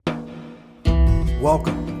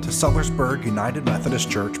Welcome to Sellersburg United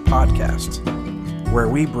Methodist Church podcast, where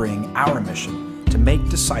we bring our mission to make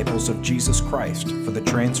disciples of Jesus Christ for the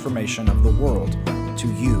transformation of the world to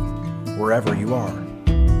you, wherever you are.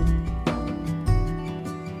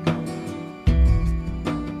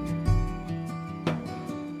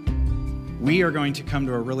 We are going to come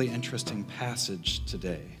to a really interesting passage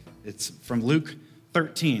today. It's from Luke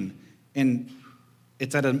 13, and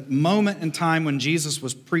it's at a moment in time when Jesus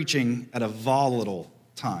was preaching at a volatile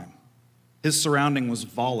time. His surrounding was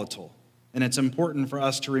volatile, and it's important for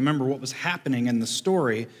us to remember what was happening in the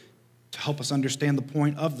story to help us understand the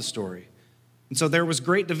point of the story. And so there was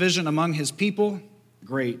great division among his people,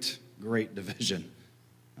 great division.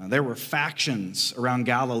 There were factions around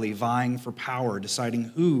Galilee vying for power, deciding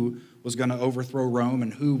who was going to overthrow Rome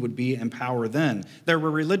and who would be in power then. There were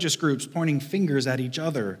religious groups pointing fingers at each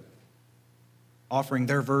other, offering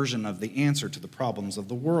their version of the answer to the problems of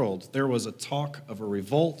the world. There was a talk of a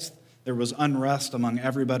revolt. There was unrest among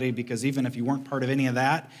everybody because even if you weren't part of any of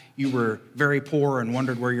that, you were very poor and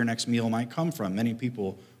wondered where your next meal might come from. Many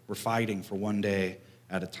people were fighting for one day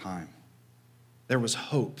at a time. There was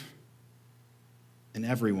hope in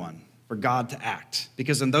everyone for God to act,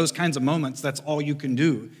 because in those kinds of moments, that's all you can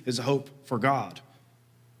do is hope for God.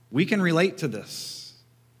 We can relate to this,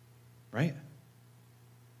 right?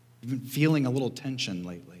 You've been feeling a little tension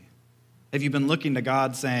lately. Have you been looking to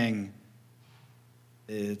God saying,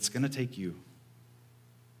 it's going to take you?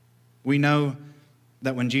 We know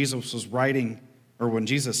that when Jesus was writing, or when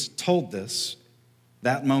Jesus told this,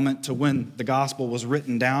 that moment to when the gospel was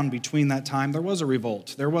written down, between that time, there was a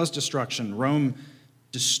revolt. There was destruction. Rome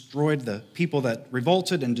destroyed the people that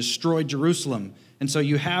revolted and destroyed Jerusalem. And so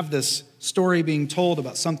you have this story being told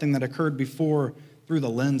about something that occurred before through the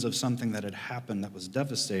lens of something that had happened that was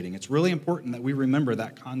devastating. It's really important that we remember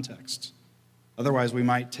that context. Otherwise, we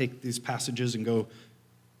might take these passages and go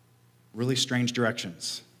really strange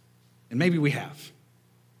directions. And maybe we have.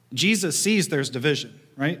 Jesus sees there's division,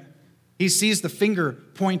 right? He sees the finger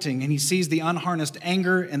pointing, and he sees the unharnessed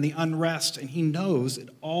anger and the unrest, and he knows it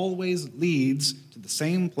always leads to the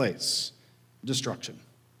same place, destruction.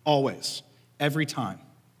 Always. Every time.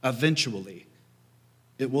 Eventually,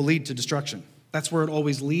 it will lead to destruction. That's where it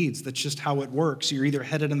always leads. That's just how it works. You're either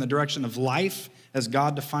headed in the direction of life, as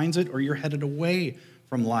God defines it, or you're headed away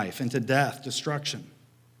from life into death, destruction.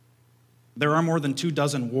 There are more than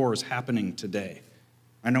 24 wars happening today.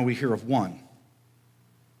 I know we hear of one.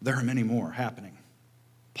 There are many more happening.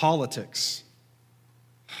 Politics.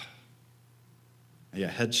 Yeah,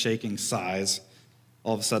 head-shaking sighs.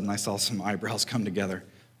 All of a sudden, I saw some eyebrows come together.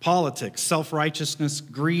 Politics, self-righteousness,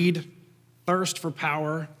 greed, thirst for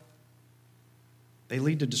power. They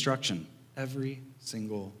lead to destruction every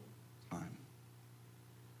single time.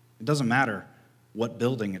 It doesn't matter what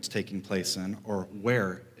building it's taking place in or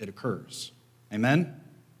where it occurs. Amen?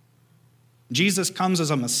 Jesus comes as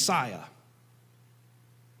a Messiah,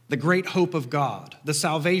 the great hope of God, the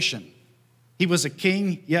salvation. He was a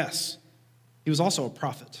king, yes. He was also a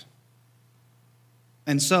prophet.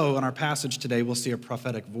 And so, in our passage today, we'll see a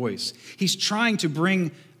prophetic voice. He's trying to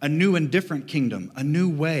bring a new and different kingdom, a new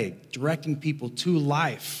way, directing people to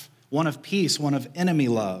life, one of peace, one of enemy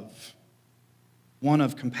love, one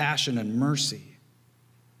of compassion and mercy.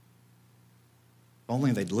 If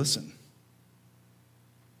only they'd listen.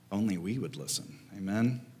 If only we would listen.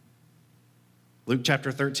 Amen? Luke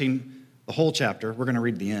chapter 13, the whole chapter, we're going to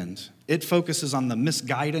read the end. It focuses on the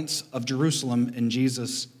misguidance of Jerusalem in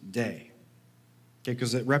Jesus' day. Okay,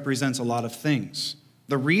 because it represents a lot of things.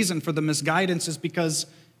 The reason for the misguidance is because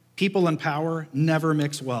people in power never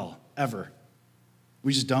mix well, ever.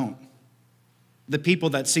 We just don't. The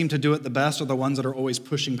people that seem to do it the best are the ones that are always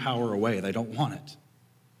pushing power away. They don't want it.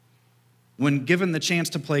 When given the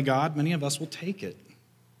chance to play God, many of us will take it.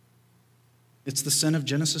 It's the sin of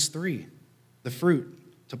Genesis 3, the fruit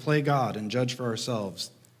to play God and judge for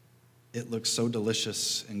ourselves. It looks so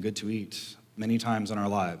delicious and good to eat many times in our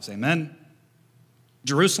lives. Amen?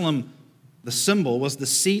 Jerusalem, the symbol, was the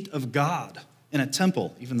seat of God in a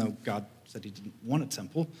temple, even though God said he didn't want a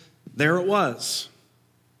temple. There it was.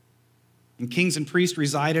 And kings and priests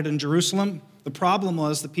resided in Jerusalem. The problem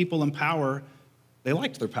was the people in power, they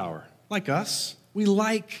liked their power. Like us, we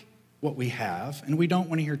like what we have, and we don't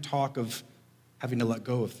want to hear talk of having to let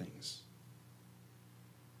go of things.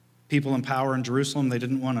 People in power in Jerusalem, they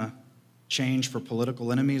didn't want to change for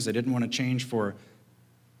political enemies. They didn't want to change for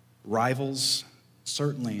rivals.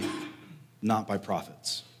 Certainly not by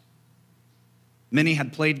prophets. Many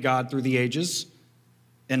had played God through the ages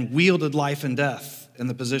and wielded life and death in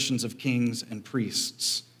the positions of kings and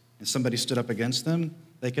priests. If somebody stood up against them,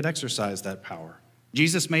 they could exercise that power.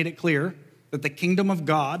 Jesus made it clear that the kingdom of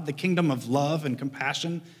God, the kingdom of love and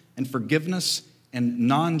compassion and forgiveness and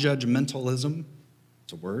non-judgmentalism,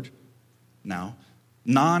 it's a word now,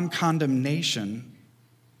 non-condemnation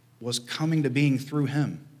was coming to being through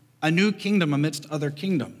him. A new kingdom amidst other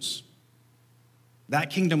kingdoms. That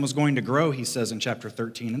kingdom was going to grow, he says in chapter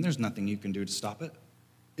 13, and there's nothing you can do to stop it.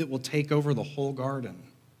 It will take over the whole garden.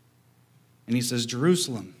 And he says,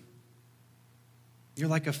 Jerusalem, you're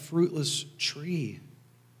like a fruitless tree.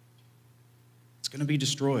 It's going to be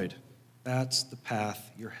destroyed. That's the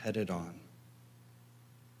path you're headed on.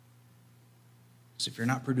 So if you're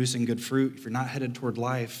not producing good fruit, if you're not headed toward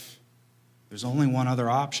life, there's only one other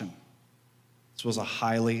option. This was a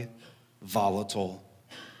highly volatile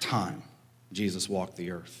time. Jesus walked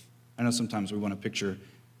the earth. I know sometimes we want to picture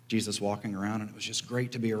Jesus walking around, and it was just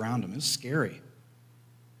great to be around him. It was scary.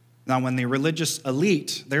 Now, when the religious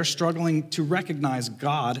elite, they're struggling to recognize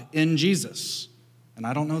God in Jesus. And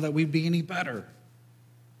I don't know that we'd be any better.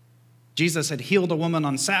 Jesus had healed a woman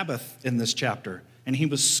on Sabbath in this chapter, and he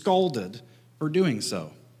was scolded for doing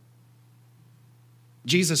so.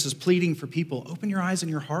 Jesus is pleading for people, open your eyes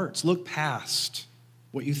and your hearts. Look past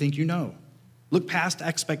what you think you know. Look past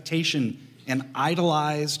expectation and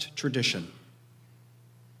idolized tradition.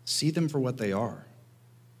 See them for what they are.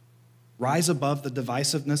 Rise above the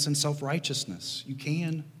divisiveness and self-righteousness. You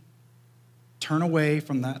can. Turn away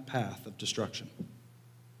from that path of destruction.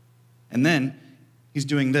 And then he's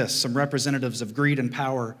doing this. Some representatives of greed and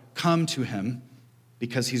power come to him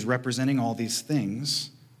because he's representing all these things.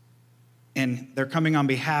 And they're coming on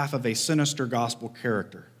behalf of a sinister gospel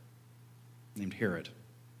character named Herod.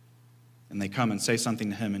 And they come and say something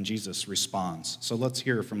to him, and Jesus responds. So let's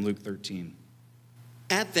hear from Luke 13.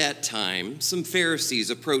 At that time, some Pharisees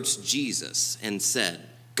approached Jesus and said,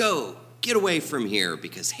 "Go, get away from here,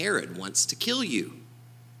 because Herod wants to kill you."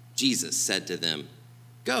 Jesus said to them,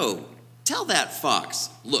 "Go, tell that fox,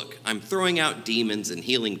 look, I'm throwing out demons and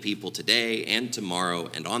healing people today and tomorrow,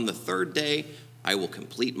 and on the third day I will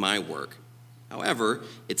complete my work. However,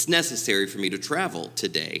 it's necessary for me to travel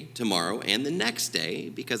today, tomorrow, and the next day,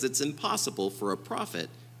 because it's impossible for a prophet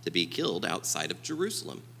to be killed outside of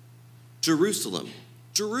Jerusalem. Jerusalem,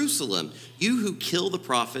 Jerusalem, you who kill the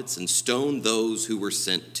prophets and stone those who were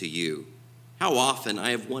sent to you. How often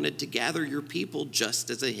I have wanted to gather your people just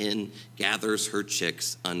as a hen gathers her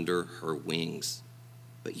chicks under her wings.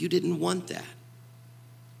 But you didn't want that.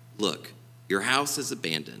 Look, your house is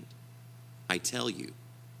abandoned. I tell you,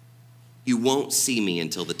 you won't see me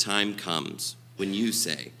until the time comes when you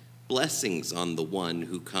say, 'Blessings on the one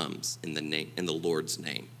who comes in the Lord's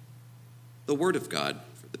name.'" The word of God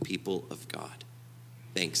for the people of God.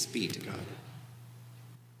 Thanks be to God.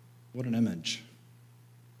 What an image.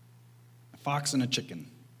 A fox and a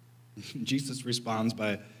chicken. Jesus responds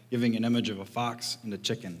by giving an image of a fox and a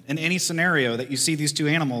chicken. In any scenario that you see these two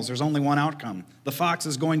animals, there's only one outcome. The fox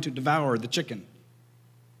is going to devour the chicken.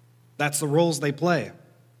 That's the roles they play.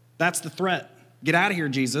 That's the threat. Get out of here,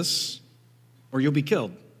 Jesus, or you'll be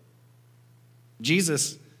killed.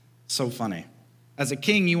 Jesus, so funny. As a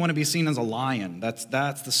king, you want to be seen as a lion. That's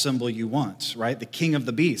the symbol you want, right? The king of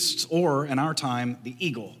the beasts, or in our time, the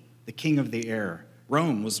eagle, the king of the air.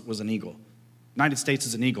 Rome was an eagle. United States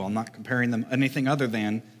is an eagle. I'm not comparing them anything other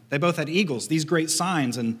than they both had eagles, these great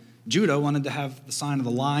signs, and Judah wanted to have the sign of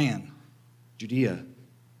the lion, Judea.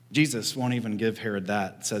 Jesus won't even give Herod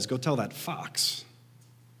that. It says, go tell that fox.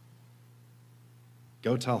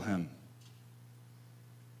 Go tell him.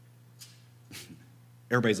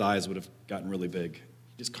 Everybody's eyes would have gotten really big.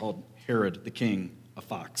 He just called Herod the king a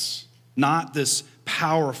fox. Not this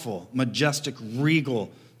powerful, majestic,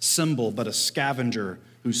 regal symbol, but a scavenger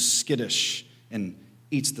who's skittish and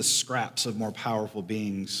eats the scraps of more powerful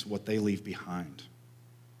beings, what they leave behind.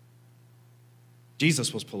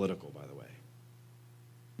 Jesus was political, by the way.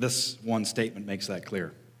 This one statement makes that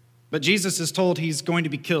clear. But Jesus is told he's going to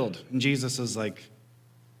be killed, and Jesus is like,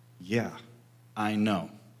 yeah, I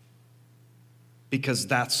know. Because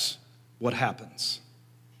that's what happens.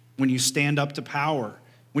 When you stand up to power,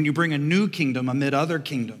 when you bring a new kingdom amid other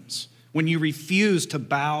kingdoms, when you refuse to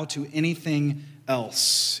bow to anything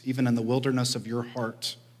else, even in the wilderness of your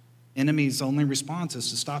heart, enemy's only response is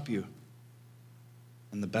to stop you.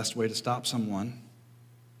 And the best way to stop someone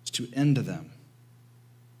is to end them.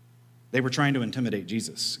 They were trying to intimidate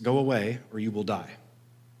Jesus. Go away or you will die.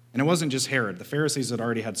 And it wasn't just Herod. The Pharisees had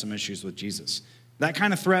already had some issues with Jesus. That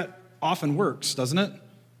kind of threat often works, doesn't it?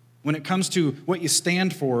 When it comes to what you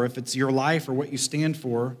stand for, if it's your life or what you stand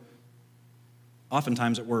for,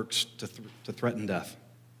 oftentimes it works to threaten death.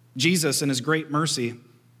 Jesus, in his great mercy,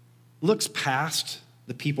 looks past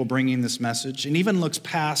the people bringing this message and even looks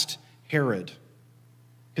past Herod.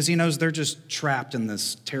 because he knows they're just trapped in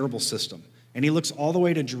this terrible system. And he looks all the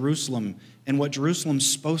way to Jerusalem and what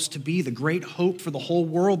Jerusalem's supposed to be, the great hope for the whole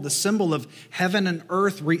world, the symbol of heaven and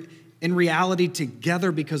earth in reality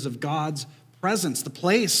together because of God's presence, the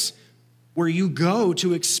place where you go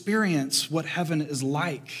to experience what heaven is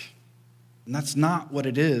like. And that's not what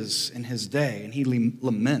it is in his day. And he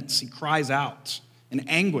laments, he cries out in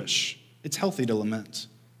anguish. It's healthy to lament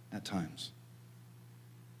at times.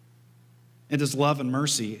 It is love and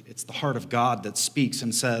mercy. It's the heart of God that speaks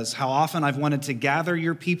and says, how often I've wanted to gather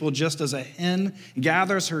your people just as a hen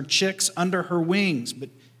gathers her chicks under her wings, but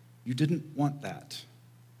you didn't want that.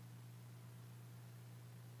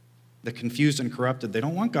 The confused and corrupted, they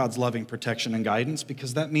don't want God's loving protection and guidance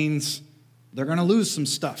because that means they're going to lose some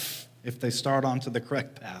stuff if they start onto the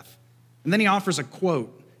correct path. And then he offers a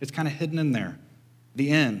quote. It's kind of hidden in there. The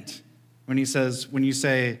end, when he says, when you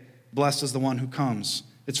say, blessed is the one who comes.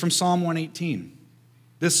 It's from Psalm 118.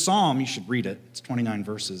 This psalm, you should read it. It's 29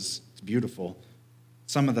 verses. It's beautiful.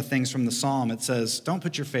 Some of the things from the psalm, it says, don't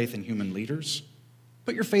put your faith in human leaders.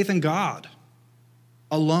 Put your faith in God.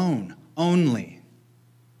 Alone, only.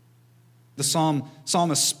 The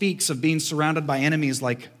psalmist speaks of being surrounded by enemies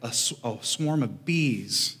like a swarm of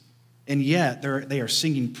bees. And yet they are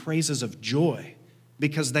singing praises of joy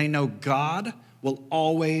because they know God will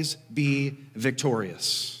always be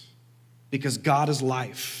victorious. Because God is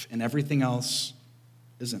life and everything else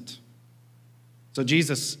isn't. So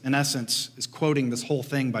Jesus, in essence, is quoting this whole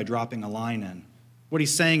thing by dropping a line in. What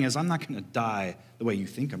he's saying is, I'm not going to die the way you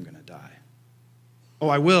think I'm going to die. Oh,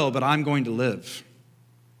 I will, but I'm going to live.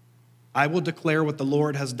 I will declare what the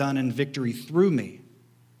Lord has done in victory through me.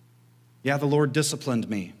 Yeah, the Lord disciplined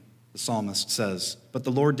me, the psalmist says, but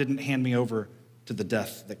the Lord didn't hand me over to the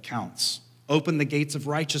death that counts. Open the gates of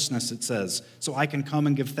righteousness, it says, so I can come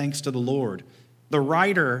and give thanks to the Lord. The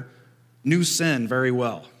writer knew sin very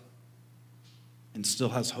well and still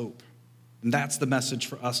has hope. And that's the message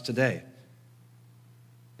for us today.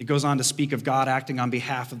 It goes on to speak of God acting on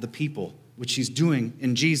behalf of the people, which he's doing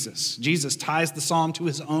in Jesus. Jesus ties the psalm to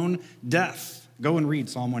his own death. Go and read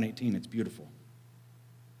Psalm 118. It's beautiful.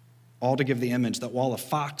 All to give the image that while a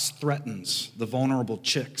fox threatens the vulnerable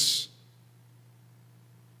chicks,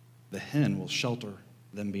 the hen will shelter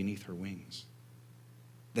them beneath her wings.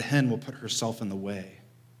 The hen will put herself in the way.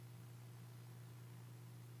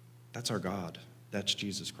 That's our God. That's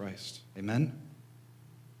Jesus Christ. Amen?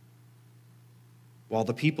 While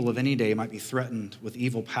the people of any day might be threatened with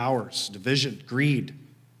evil powers, division, greed,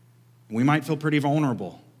 and we might feel pretty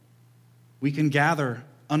vulnerable, we can gather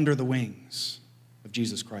under the wings of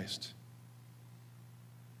Jesus Christ.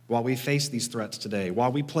 While we face these threats today,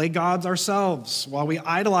 while we play gods ourselves, while we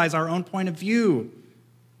idolize our own point of view,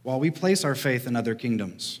 while we place our faith in other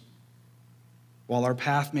kingdoms, while our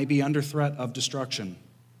path may be under threat of destruction,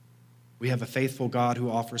 we have a faithful God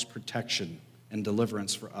who offers protection and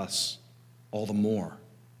deliverance for us, all the more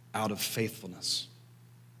out of faithfulness.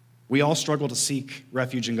 We all struggle to seek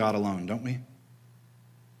refuge in God alone, don't we?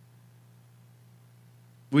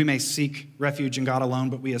 We may seek refuge in God alone,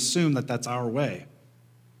 but we assume that that's our way.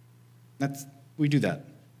 We do that.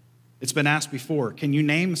 It's been asked before, can you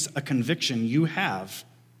name a conviction you have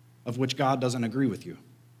of which God doesn't agree with you?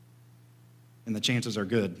 And the chances are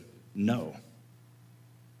good, no.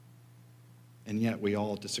 And yet we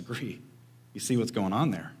all disagree. You see what's going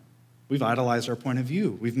on there? We've idolized our point of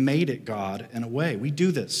view. We've made it God in a way. We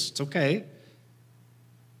do this. It's okay.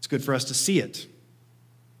 It's good for us to see it.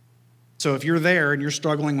 So if you're there and you're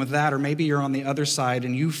struggling with that, or maybe you're on the other side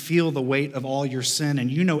and you feel the weight of all your sin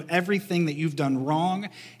and you know everything that you've done wrong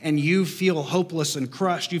and you feel hopeless and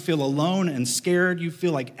crushed, you feel alone and scared, you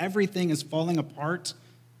feel like everything is falling apart,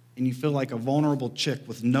 and you feel like a vulnerable chick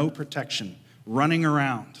with no protection running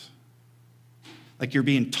around, like you're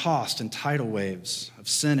being tossed in tidal waves of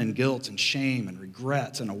sin and guilt and shame and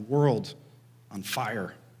regret in a world on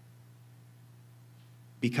fire.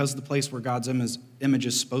 Because the place where God's image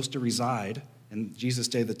is supposed to reside, in Jesus'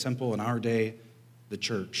 day, the temple, in our day, the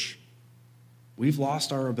church, we've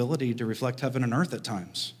lost our ability to reflect heaven and earth at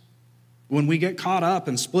times. When we get caught up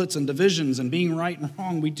in splits and divisions and being right and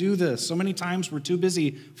wrong, we do this. So many times we're too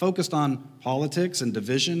busy focused on politics and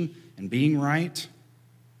division and being right.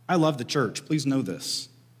 I love the church. Please know this.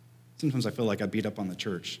 Sometimes I feel like I beat up on the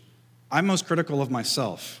church. I'm most critical of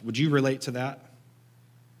myself. Would you relate to that?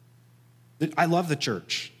 I love the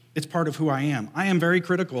church. It's part of who I am. I am very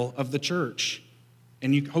critical of the church,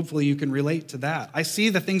 and hopefully you can relate to that. I see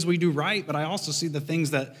the things we do right, but I also see the things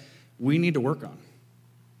that we need to work on.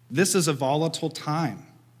 This is a volatile time.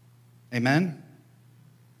 Amen?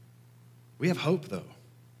 We have hope, though.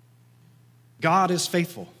 God is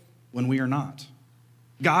faithful when we are not.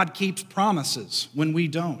 God keeps promises when we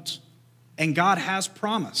don't. And God has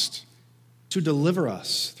promised to deliver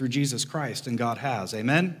us through Jesus Christ, and God has.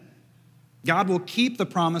 Amen? God will keep the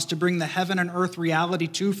promise to bring the heaven and earth reality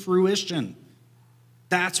to fruition.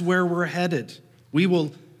 That's where we're headed. We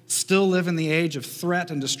will still live in the age of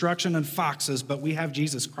threat and destruction and foxes, but we have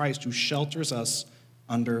Jesus Christ who shelters us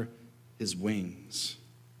under his wings,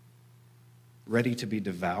 ready to be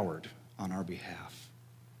devoured on our behalf.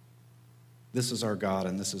 This is our God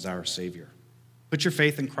and this is our Savior. Put your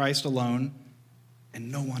faith in Christ alone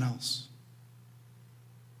and no one else.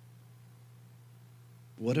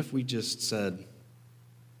 What if we just said,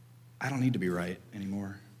 I don't need to be right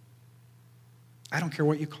anymore. I don't care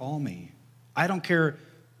what you call me. I don't care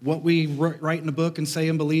what we write in a book and say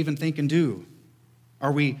and believe and think and do.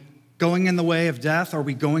 Are we going in the way of death? Or are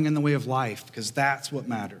we going in the way of life? Because that's what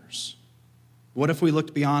matters. What if we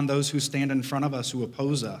looked beyond those who stand in front of us, who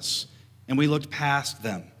oppose us, and we looked past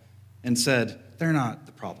them and said, they're not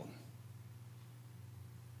the problem.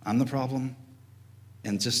 I'm the problem,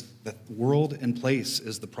 and just the world and place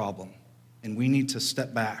is the problem. And we need to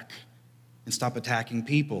step back and stop attacking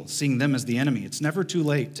people, seeing them as the enemy. It's never too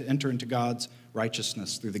late to enter into God's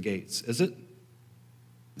righteousness through the gates, is it?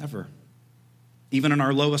 Never. Even in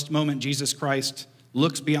our lowest moment, Jesus Christ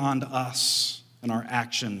looks beyond us and our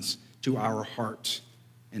actions to our heart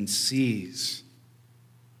and sees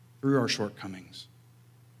through our shortcomings.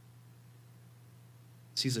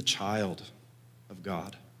 Sees a child of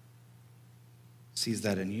God. Sees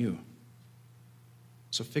that in you.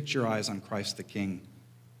 So fix your eyes on Christ the King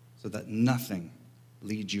so that nothing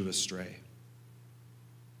leads you astray.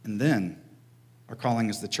 And then, our calling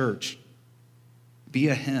as the church, be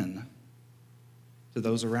a hen to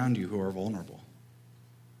those around you who are vulnerable.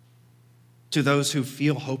 To those who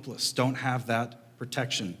feel hopeless, don't have that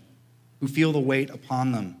protection, who feel the weight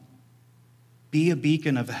upon them. Be a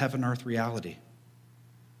beacon of heaven-earth reality.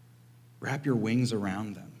 Wrap your wings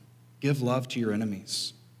around them. Give love to your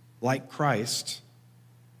enemies. Like Christ,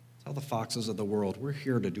 tell the foxes of the world, we're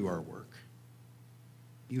here to do our work.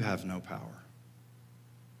 You have no power.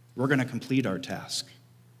 We're going to complete our task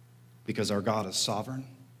because our God is sovereign,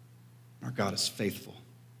 our God is faithful,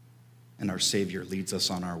 and our Savior leads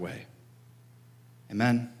us on our way.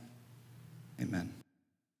 Amen. Amen.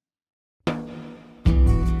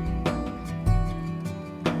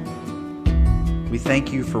 We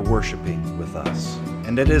thank you for worshiping with us,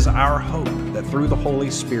 and it is our hope that through the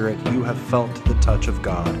Holy Spirit you have felt the touch of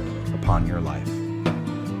God upon your life.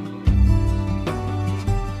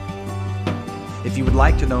 If you would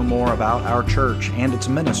like to know more about our church and its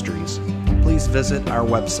ministries, please visit our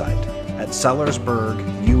website at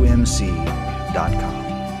sellersburgumc.com.